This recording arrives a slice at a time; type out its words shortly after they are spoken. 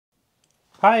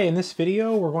Hi, in this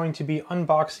video we're going to be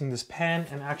unboxing this pan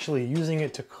and actually using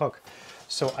it to cook.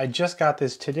 So I just got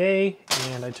this today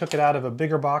and I took it out of a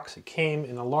bigger box. It came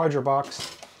in a larger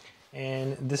box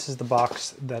and this is the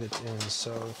box that it's in.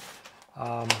 So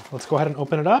let's go ahead and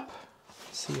open it up.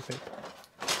 See if it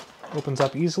opens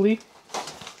up easily.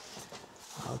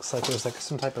 Looks like there's like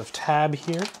some type of tab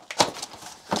here.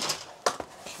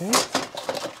 Okay.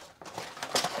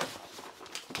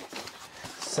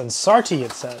 Sensarte,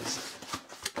 it says.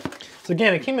 So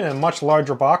again, it came in a much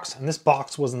larger box, and this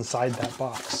box was inside that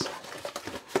box.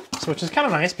 So which is kind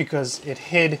of nice because it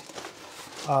hid,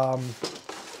 you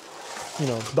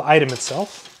know, the item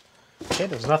itself. Okay,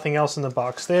 there's nothing else in the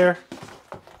box there.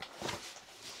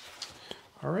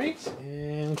 All right,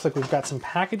 and looks like we've got some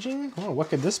packaging. Oh, what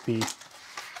could this be?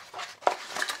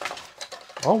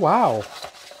 Oh, wow.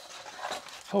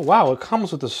 Oh, wow, it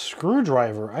comes with a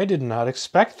screwdriver. I did not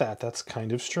expect that. That's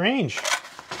kind of strange.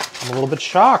 I'm a little bit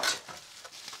shocked.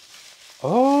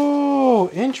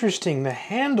 Oh, interesting, the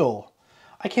handle.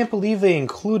 I can't believe they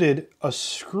included a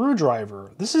screwdriver.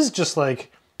 This is just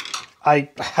like, I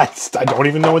don't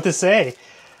even know what to say.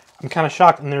 I'm kind of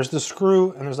shocked. And there's the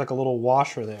screw and there's like a little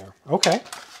washer there. Okay.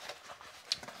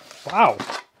 Wow.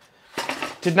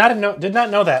 Did not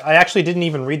know that. I actually didn't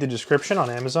even read the description on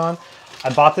Amazon.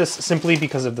 I bought this simply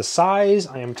because of the size.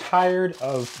 I am tired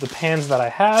of the pans that I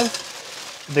have.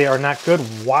 They are not good.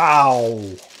 Wow.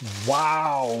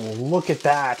 Wow. Look at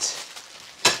that.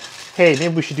 Hey,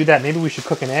 maybe we should do that. Maybe we should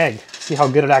cook an egg. See how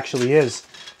good it actually is.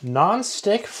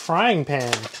 Non-stick frying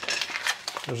pan.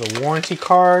 There's a warranty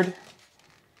card.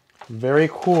 Very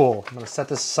cool. I'm going to set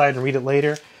this aside and read it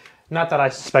later. Not that I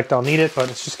suspect I'll need it, but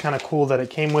it's just kind of cool that it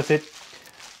came with it.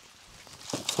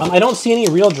 I don't see any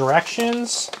real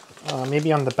directions.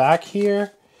 Maybe on the back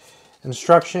here.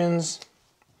 Instructions.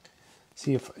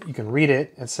 See if you can read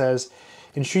it. It says,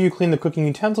 ensure you clean the cooking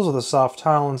utensils with a soft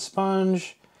towel and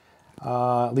sponge,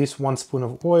 at least 1 spoon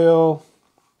of oil,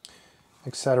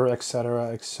 etc.,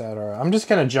 etc., etc. I'm just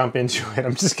gonna jump into it.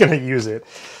 I'm just gonna use it.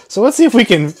 So let's see if we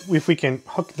can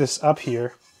hook this up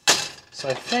here. So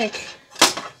I think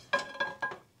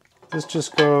this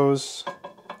just goes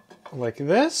like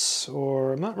this,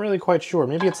 or I'm not really quite sure.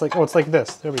 Maybe it's like, oh, it's like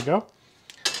this. There we go.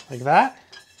 Like that.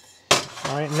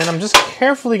 All right, and then I'm just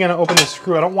carefully gonna open the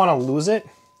screw. I don't wanna lose it.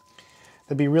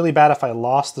 That'd be really bad if I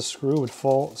lost the screw, it would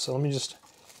fall. So let me just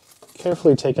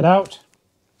carefully take it out.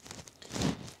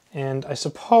 And I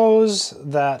suppose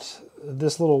that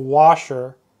this little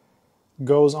washer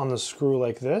goes on the screw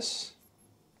like this.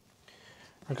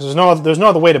 Because there's no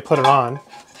other way to put it on.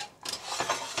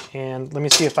 And let me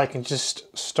see if I can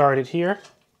just start it here.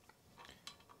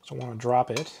 Don't want to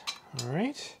drop it. All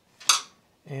right.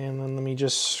 And then let me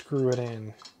just screw it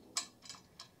in.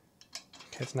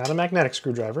 Okay, it's not a magnetic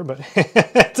screwdriver, but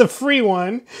it's a free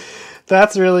one.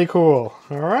 That's really cool.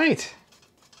 All right.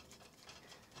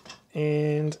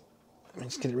 And let me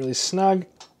just get it really snug.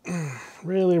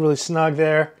 Really, really snug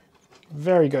there.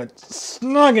 Very good.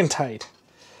 Snug and tight.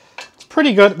 It's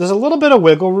pretty good. There's a little bit of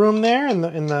wiggle room there in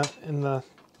the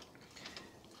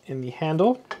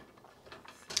handle.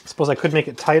 I suppose I could make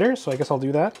it tighter, so I guess I'll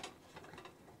do that.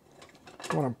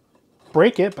 I don't want to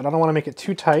break it, but I don't want to make it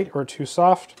too tight or too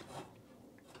soft.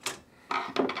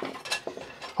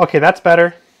 Okay, that's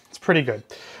better. It's pretty good.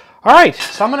 All right,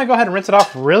 so I'm going to go ahead and rinse it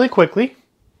off really quickly.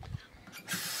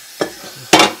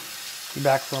 Be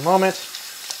back for a moment.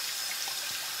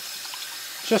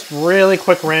 Just really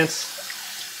quick rinse.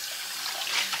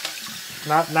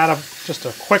 Just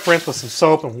a quick rinse with some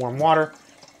soap and warm water.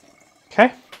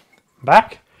 Okay,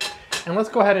 back. And let's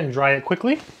go ahead and dry it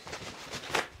quickly.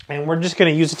 And we're just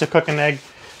going to use it to cook an egg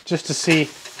just to see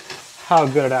how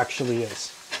good it actually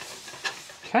is.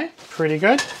 Okay, pretty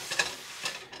good.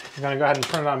 I'm going to go ahead and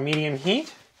turn it on medium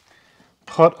heat.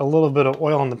 Put a little bit of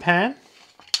oil in the pan.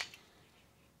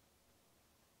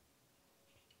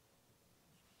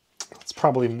 That's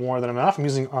probably more than enough. I'm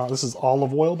using, this is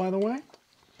olive oil, by the way.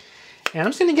 And I'm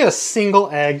just going to get a single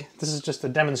egg. This is just a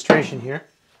demonstration here.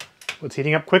 It's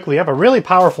heating up quickly. I have a really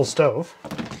powerful stove.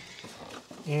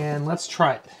 And let's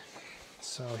try it.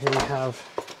 So here we have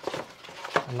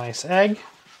a nice egg.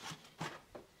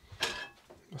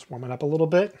 Just warm it up a little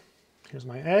bit. Here's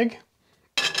my egg.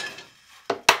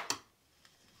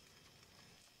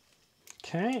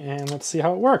 Okay, and let's see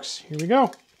how it works. Here we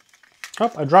go. Oh,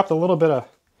 I dropped a little bit of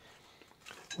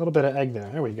egg there.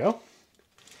 There we go.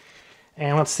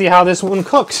 And let's see how this one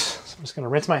cooks. So I'm just going to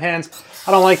rinse my hands.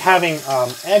 I don't like having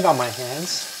egg on my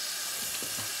hands.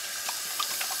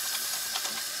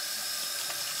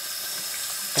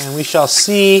 And we shall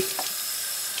see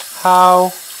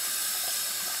how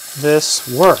this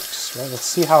works. Right? Let's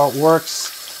see how it works.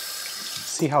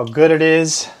 See how good it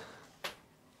is.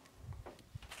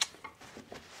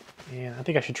 And I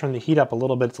think I should turn the heat up a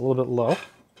little bit. It's a little bit low.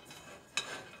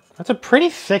 That's a pretty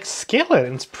thick skillet,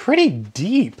 and it's pretty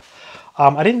deep.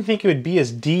 I didn't think it would be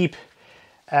as deep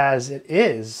as it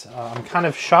is. I'm kind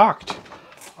of shocked.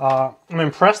 I'm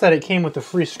impressed that it came with a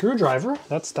free screwdriver.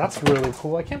 That's really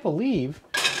cool. I can't believe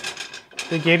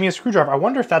they gave me a screwdriver. I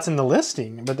wonder if that's in the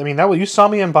listing. But I mean, you saw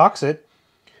me unbox it.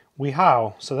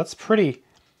 Weehow. So that's pretty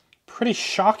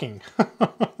shocking.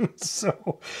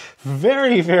 So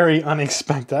very, very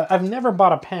unexpected. I've never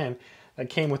bought a pen that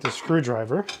came with a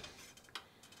screwdriver.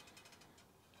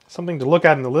 Something to look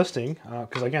at in the listing,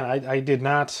 because again, I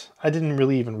didn't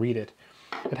really even read it.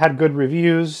 It had good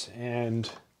reviews, and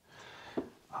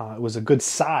it was a good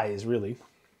size, really.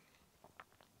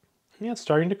 Yeah, it's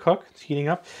starting to cook. It's heating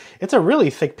up. It's a really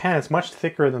thick pan. It's much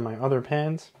thicker than my other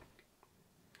pans.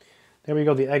 There we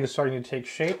go. The egg is starting to take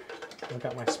shape. I've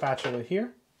got my spatula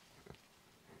here.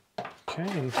 Okay,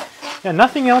 and yeah,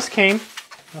 nothing else came.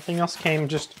 Nothing else came,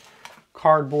 just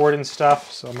cardboard and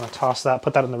stuff. So I'm going to toss that,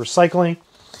 put that in the recycling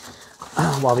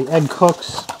while the egg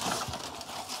cooks.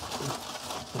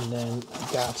 And then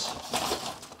got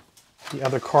the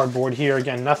other cardboard here.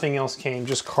 Again, nothing else came,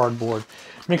 just cardboard.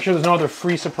 Make sure there's no other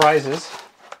free surprises.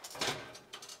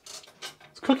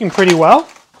 It's cooking pretty well.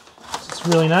 It's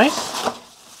really nice.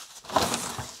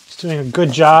 It's doing a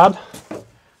good job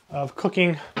of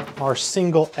cooking our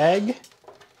single egg.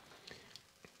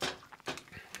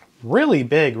 Really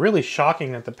big, really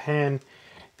shocking that the pan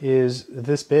is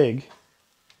this big.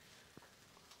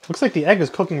 Looks like the egg is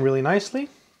cooking really nicely.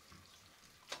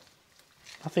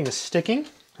 Nothing is sticking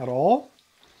at all.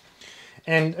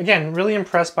 And again, really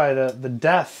impressed by the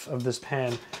depth of this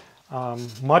pan.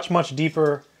 Much, much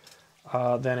deeper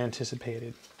than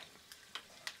anticipated.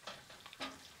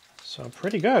 So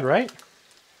pretty good, right?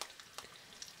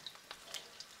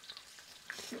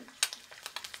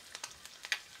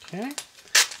 Okay.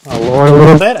 I'll lower it a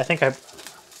little bit. I think I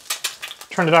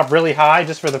turned it up really high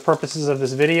just for the purposes of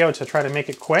this video to try to make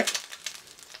it quick.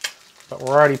 But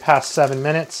we're already past 7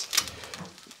 minutes.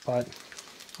 But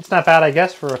it's not bad, I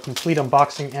guess, for a complete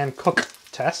unboxing and cook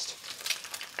test.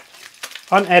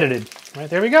 Unedited. Right,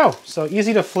 there we go. So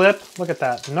easy to flip. Look at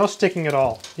that. No sticking at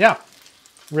all. Yeah,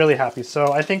 really happy.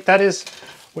 So I think that is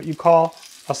what you call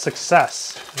a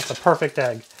success. That's a perfect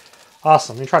egg.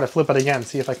 Awesome. Let me try to flip it again,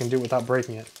 see if I can do it without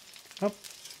breaking it. Oh.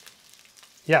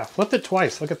 Yeah, flipped it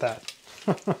twice. Look at that.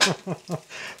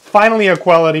 Finally a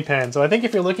quality pan. So I think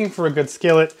if you're looking for a good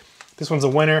skillet, this one's a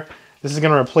winner. This is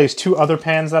going to replace 2 other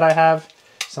pans that I have.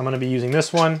 So I'm going to be using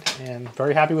this one, and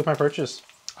very happy with my purchase.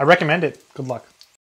 I recommend it. Good luck.